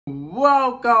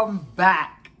Welcome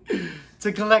back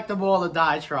to Collect Them All or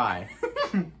Die Try.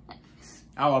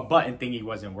 Our button thingy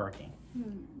wasn't working.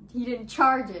 He didn't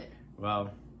charge it.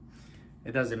 Well,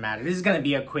 it doesn't matter. This is going to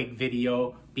be a quick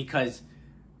video because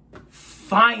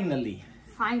finally.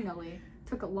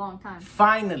 Took a long time.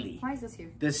 Finally. Why is this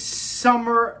here? The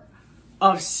summer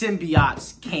of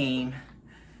Symbiotes came.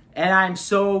 And I'm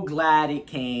so glad it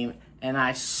came. And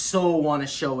I so want to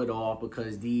show it off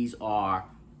because these are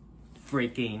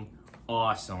freaking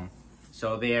awesome.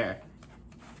 So they're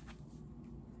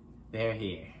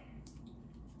here.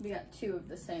 We got two of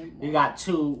the same one.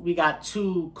 We got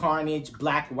two Carnage,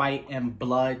 Black, White, and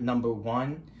Blood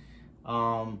 #1.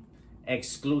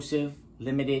 Exclusive,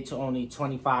 limited to only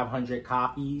 2,500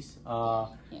 copies.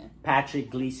 Patrick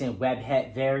Gleason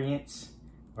webhead variants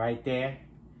right there.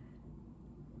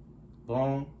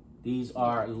 Boom. These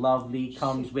are lovely.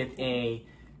 Comes with a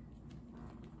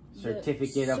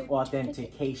certificate of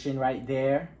authentication right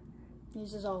there.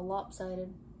 This is all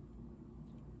lopsided.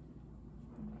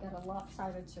 Got a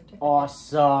lopsided certificate.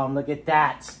 Awesome. Look at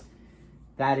that.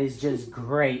 That is just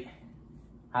great.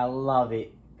 I love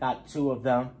it. Got two of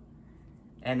them.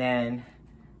 And then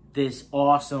this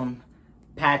awesome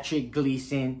Patrick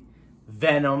Gleason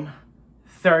Venom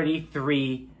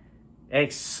 33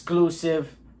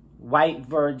 exclusive White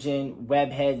Virgin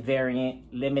webhead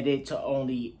variant, limited to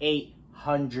only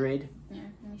 800. Yeah,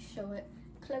 let me show it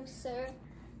closer.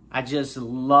 I just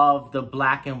love the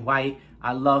black and white.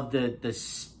 I love the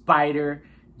spider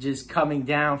just coming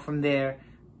down from there.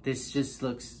 This just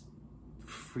looks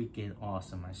freaking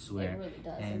awesome, I swear. It really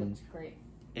does. And it looks great.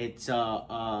 It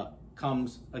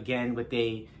comes again with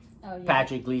a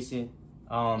Patrick Gleason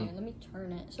let me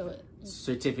turn it so it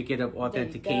certificate of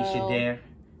authentication there.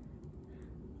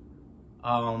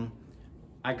 I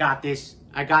got this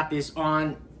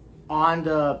on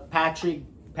the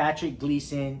Patrick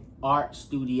Gleason Art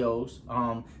Studios,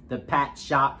 the Pat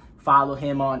Shop. Follow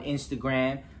him on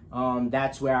Instagram.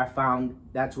 That's where I found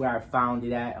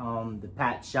it at, the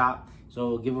Pat Shop.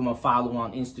 So give him a follow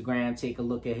on Instagram. Take a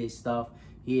look at his stuff.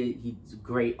 He's a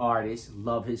great artist.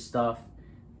 Love his stuff.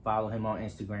 Follow him on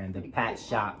Instagram, the Pat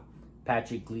Shop,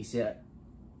 Patrick Gleason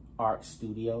Art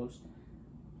Studios.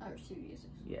 Art Studios.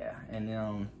 Yeah,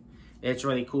 and it's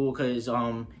really cool because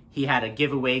he had a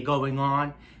giveaway going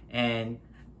on, and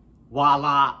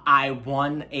voila, I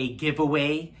won a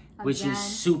giveaway, which is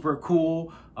super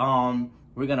cool.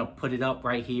 We're gonna put it up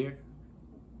right here,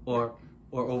 or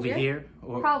over here,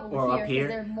 or up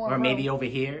here, or maybe over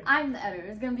here. I'm the editor.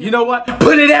 It's gonna be. You know what?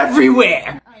 Put it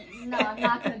everywhere. No, I'm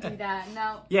not gonna do that.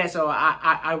 No. Yeah, so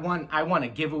I won a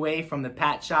giveaway from the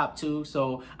Pat Shop too.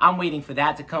 So I'm waiting for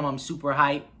that to come. I'm super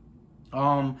hyped.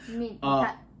 You mean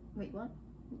wait, what?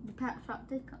 The Pat Shop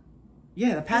did come.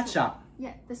 Yeah, the Pat Shop.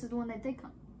 Yeah, this is the one that did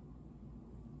come.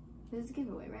 This is a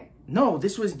giveaway, right? No,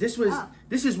 this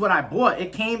is what I bought.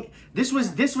 It came. This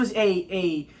was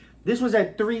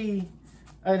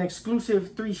an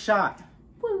exclusive 3-shot.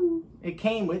 Woo! It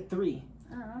came with 3.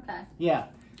 Oh, okay. Yeah.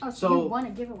 Oh, so you won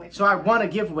a giveaway. So I won a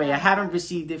giveaway. I haven't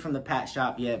received it from the Pat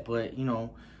Shop yet, but you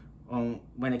know,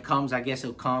 when it comes, I guess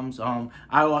it comes. I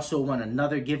also won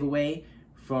another giveaway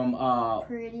from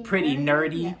Pretty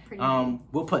Nerdy. Yeah, Pretty Nerdy.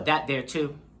 We'll put that there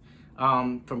too.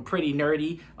 From Pretty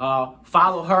Nerdy.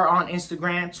 Follow her on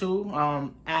Instagram too,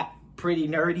 at Pretty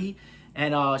Nerdy.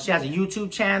 And she has a YouTube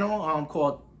channel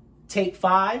called Take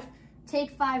 5.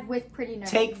 Take 5 with Pretty Nerdy.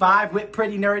 Take 5 with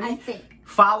Pretty Nerdy. I think.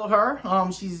 Follow her.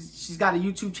 She's got a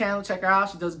YouTube channel. Check her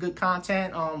out. She does good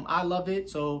content. I love it.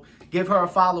 So give her a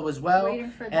follow as well.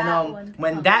 Waiting for that one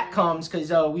when that comes, because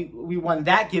we won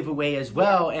that giveaway as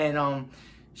well, and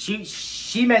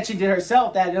she mentioned it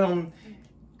herself that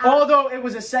although it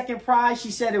was a second prize,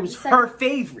 she said it was her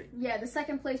favorite. Yeah, the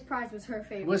second place prize was her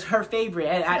favorite. Was her favorite,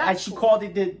 and she cool. called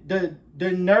it the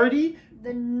nerdy.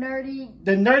 The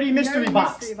nerdy mystery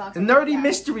box. The nerdy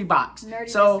mystery box.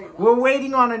 We're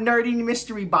waiting on a nerdy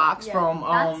mystery box from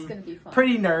that's gonna be fun.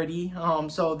 Pretty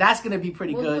Nerdy. So that's gonna be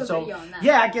pretty good. Do a video on that.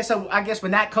 Yeah, I guess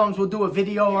when that comes, we'll do a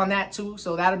video on that too.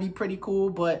 So that'll be pretty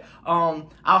cool. But I'll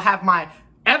have my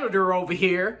editor over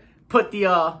here put the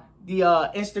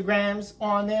Instagrams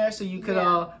on there so you could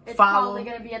it's follow. Probably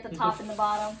gonna be at the top and the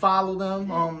bottom. Follow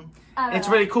them. It's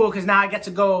really cool because now I get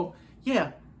to go.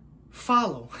 Yeah.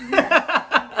 Follow.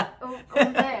 Over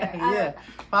there. Yeah.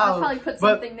 I'll probably put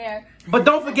something there. But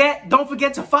don't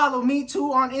forget to follow me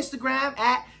too on Instagram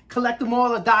at Collect Them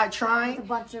All or Die Trying. A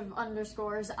bunch of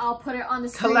underscores. I'll put it on the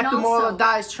screen. Collect Them All or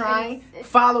Die Trying.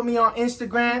 Follow me on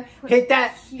Instagram. Hit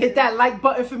that like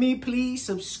button for me, please.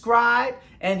 Subscribe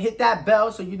and hit that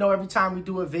bell so you know every time we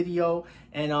do a video.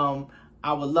 And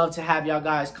I would love to have y'all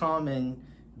guys come and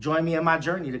join me in my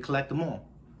journey to collect them all.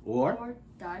 Or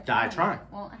die trying.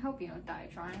 Well, I hope you don't die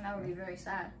trying. That would be very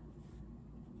sad.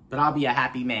 But I'll be a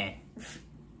happy man.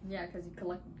 Yeah, because you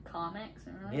collect comics.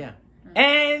 And yeah.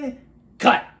 And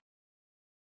cut.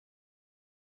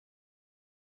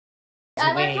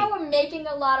 I like how we're making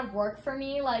a lot of work for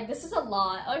me. Like, this is a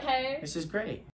lot, okay? This is great.